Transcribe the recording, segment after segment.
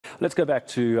Let's go back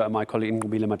to my colleague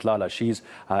Nqobile Madlala. She's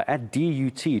at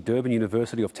DUT, Durban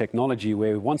University of Technology,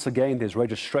 where once again there's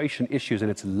registration issues,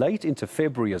 and it's late into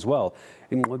February as well.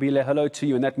 Nqobile, hello to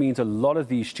you, and that means a lot of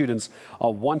these students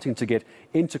are wanting to get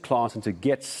into class and to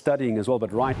get studying as well,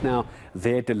 but right now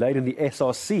they're delayed, and the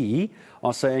SRC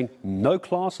are saying no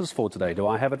classes for today. Do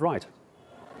I have it right?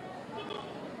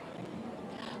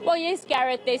 Well, yes,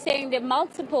 Garrett, they're saying there are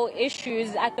multiple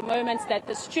issues at the moment that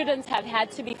the students have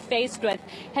had to be faced with,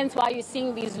 hence why you're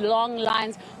seeing these long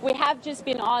lines. We have just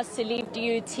been asked to leave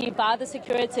DUT by the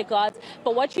security guards,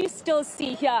 but what you still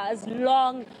see here is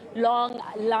long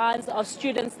lines of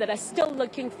students that are still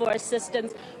looking for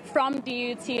assistance from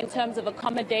DUT in terms of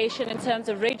accommodation, in terms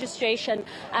of registration,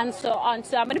 and so on.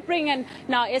 So I'm going to bring in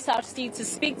now SRC to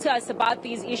speak to us about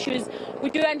these issues.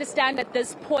 We do understand at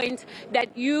this point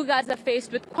that you guys are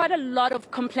faced with quite a lot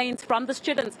of complaints from the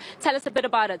students. Tell us a bit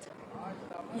about it.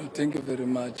 Thank you very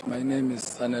much. My name is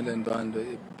Sanel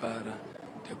Ndwando Ipara,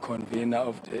 the convener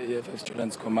of the EFF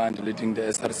Students Command leading the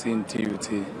SRC in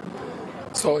DUT.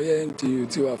 So here in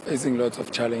DUT we are facing lots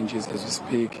of challenges as we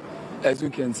speak. As you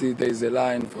can see, there is a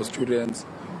line for students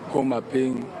whom are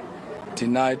being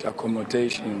denied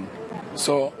accommodation.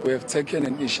 So we have taken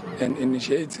an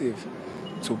initiative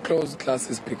to close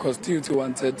classes because DUT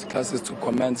wanted classes to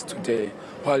commence today,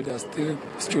 while there are still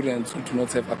students who do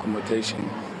not have accommodation.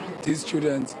 These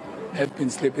students have been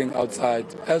sleeping outside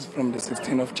as from the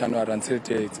 16th of January until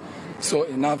date. So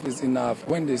enough is enough.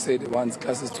 When they say they want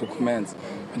classes to commence,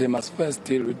 they must first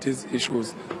deal with these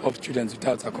issues of students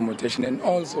without accommodation. And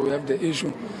also we have the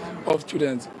issue of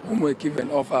students whom were given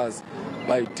offers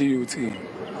by DUT,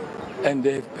 and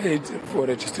they have paid for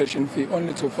registration fee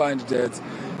only to find that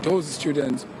those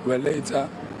students were later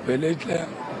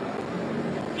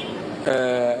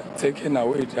taken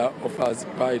away their offers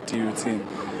by DUT.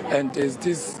 And there's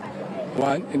this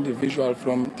one individual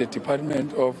from the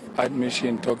Department of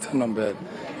Admission, Dr. Nqobile,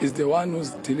 is the one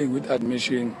who's dealing with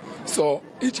admission. So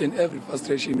each and every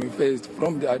frustration we faced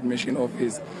from the admission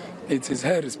office, it is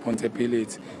her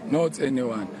responsibility, not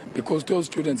anyone, because those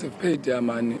students have paid their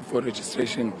money for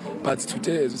registration, but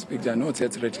today as we speak they are not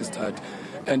yet registered.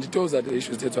 And those are the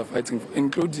issues that we are fighting for,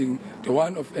 including the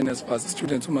one of NSFAS,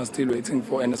 students who are still waiting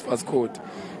for NSFAS code.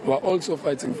 We are also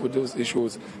fighting for those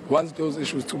issues. We want those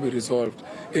issues to be resolved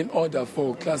in order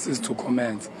for classes to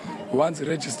commence. We want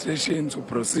registration to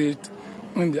proceed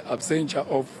in the absentia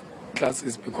of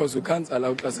classes, because we can't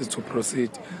allow classes to proceed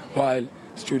while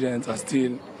students are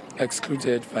still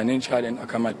excluded financially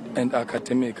and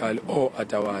academically or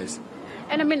otherwise.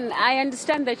 And I mean, I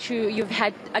understand that you've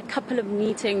had a couple of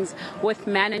meetings with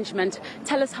management.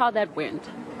 Tell us how that went.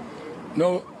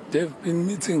 No, there have been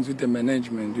meetings with the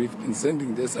management. We've been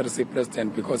sending the SRC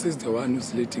president because he's the one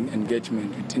who's leading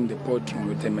engagement within the boardroom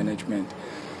with the management.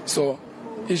 So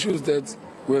issues that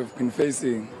we have been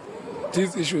facing,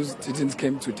 these issues didn't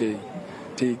come today.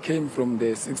 They came from the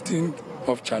 16th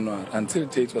of January. Until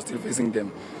date, we're still facing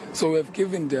them. So we have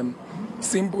given them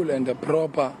simple and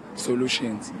proper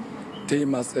solutions. They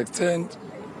must extend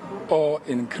or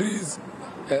increase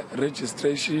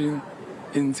registration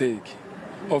intake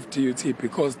of DUT,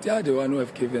 because they are the one who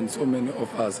have given so many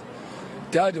offers.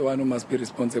 They are the one who must be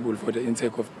responsible for the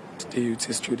intake of DUT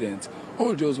students.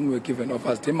 All those who were given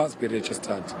offers, they must be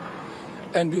registered.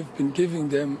 And we've been giving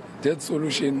them that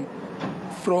solution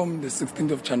from the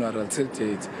 16th of January until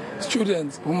date.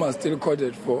 Students who are still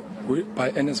coded for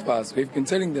by NSFAS, we've been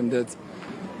telling them that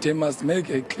they must make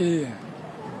a clear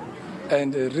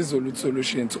and a resolute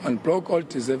solution to unblock all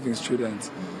deserving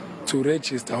students to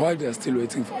register while they are still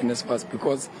waiting for NSFAS,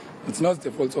 because it's not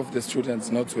the fault of the students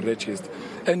not to register.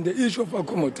 And the issue of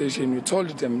accommodation, we told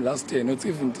them last year, not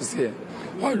even this year,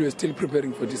 while we're still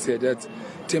preparing for this year, that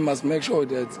they must make sure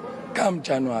that come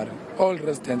January, all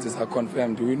residences are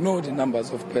confirmed. We know the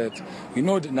numbers of beds, we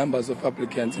know the numbers of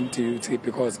applicants in DUT,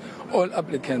 because all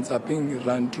applicants are being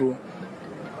run through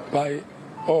by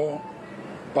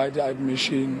the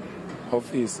admission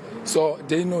office. So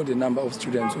they know the number of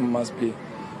students who must be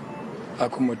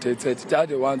accommodated. They are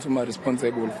the ones who are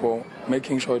responsible for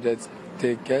making sure that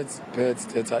they get beds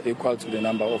that are equal to the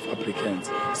number of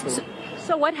applicants.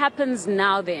 So what happens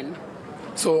now then?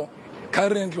 So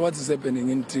currently what is happening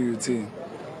in DUT,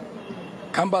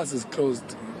 campus is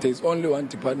closed. There is only one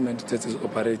department that is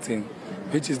operating,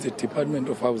 which is the Department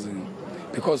of Housing,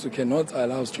 because we cannot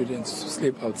allow students to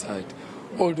sleep outside.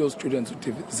 All those students who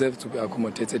deserve to be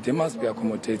accommodated, they must be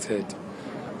accommodated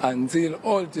until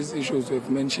all these issues we've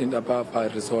mentioned above are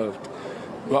resolved.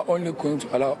 We are only going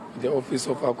to allow the Office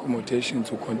of Accommodation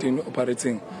to continue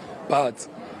operating, but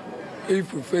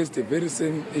if we face the very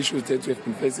same issues that we've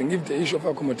been facing, if the issue of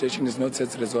accommodation is not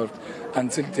yet resolved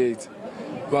until date,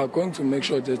 we are going to make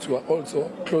sure that we are also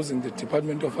closing the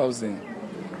Department of Housing,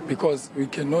 because we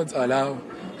cannot allow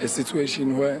a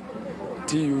situation where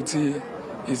DUT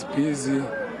is busy.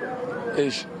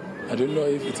 I don't know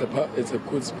if it's a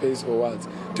good space or what,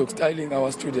 textiling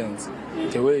our students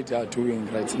the way they are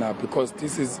doing right now, because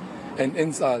this is an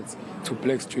insult to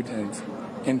black students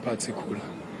in particular.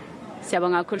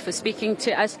 Siyabonga kakhulu for speaking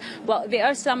to us. Well, there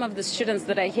are some of the students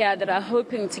that are here that are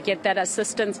hoping to get that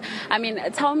assistance. I mean,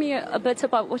 tell me a bit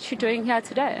about what you're doing here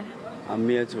today. I'm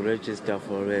here to register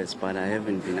for arrest, but I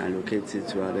haven't been allocated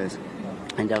to arrest.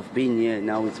 And I've been here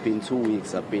now, it's been 2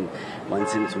 weeks I've been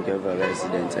wanting to give a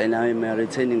residence. And I'm a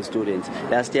returning student.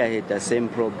 Last year I had the same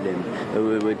problem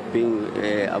with being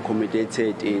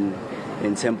accommodated in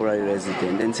temporary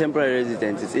residence. And temporary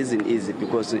residence it isn't easy,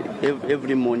 because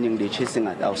every morning they're chasing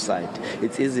us outside.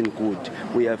 It isn't good.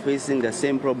 We are facing the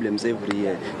same problems every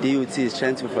year. DUT is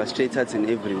trying to frustrate us in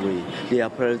every way. They are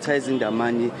prioritizing the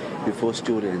money before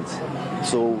students.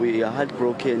 So we are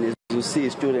heartbroken. You see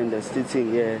students are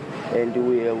sitting here and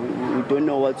we don't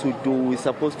know what to do. We're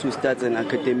supposed to start an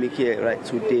academic year right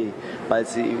today, but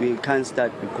we can't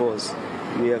start because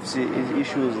we have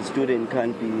issues. The student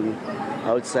can't be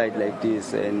outside like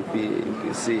this and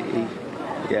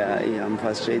I'm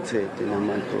frustrated and I'm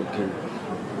heartbroken.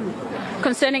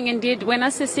 Concerning indeed, when I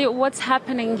say what's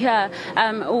happening here,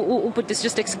 Ubud is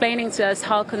just explaining to us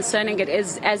how concerning it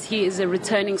is, as he is a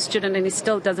returning student and he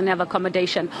still doesn't have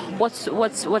accommodation.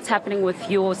 What's happening with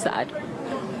your side?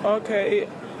 Okay.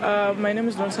 My name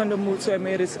is Nonsando Mutsu.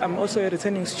 I'm also a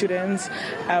returning student.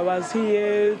 I was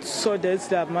here so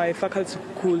that my faculty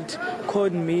could call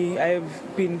me.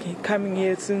 I've been coming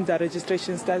here since the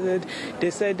registration started. They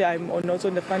said I'm not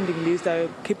on the funding list. I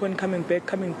keep on coming back,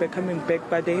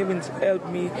 but they haven't helped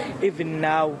me even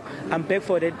now. I'm back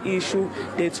for that issue.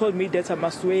 They told me that I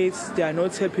must wait. They are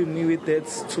not helping me with that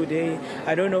today.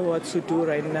 I don't know what to do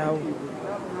right now.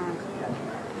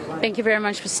 Thank you very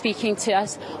much for speaking to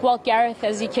us. Well, Gareth,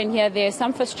 as you can hear, there are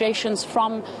some frustrations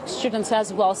from students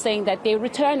as well, saying that they're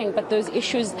returning, but those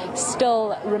issues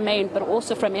still remain. But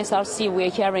also from SRC, we're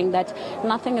hearing that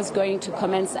nothing is going to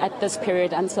commence at this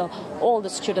period until all the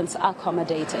students are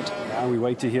accommodated. And we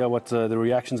wait to hear what the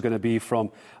reaction is going to be from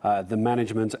the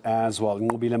management as well.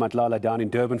 Nqobile Madlala down in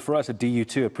Durban for us at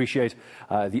DUT. Appreciate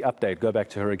the update. Go back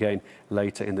to her again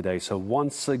later in the day. So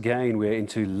once again, we're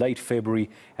into late February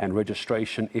and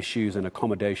registration issues and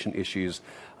accommodation issues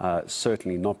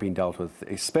certainly not being dealt with,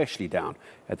 especially down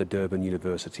at the Durban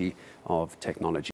University of Technology.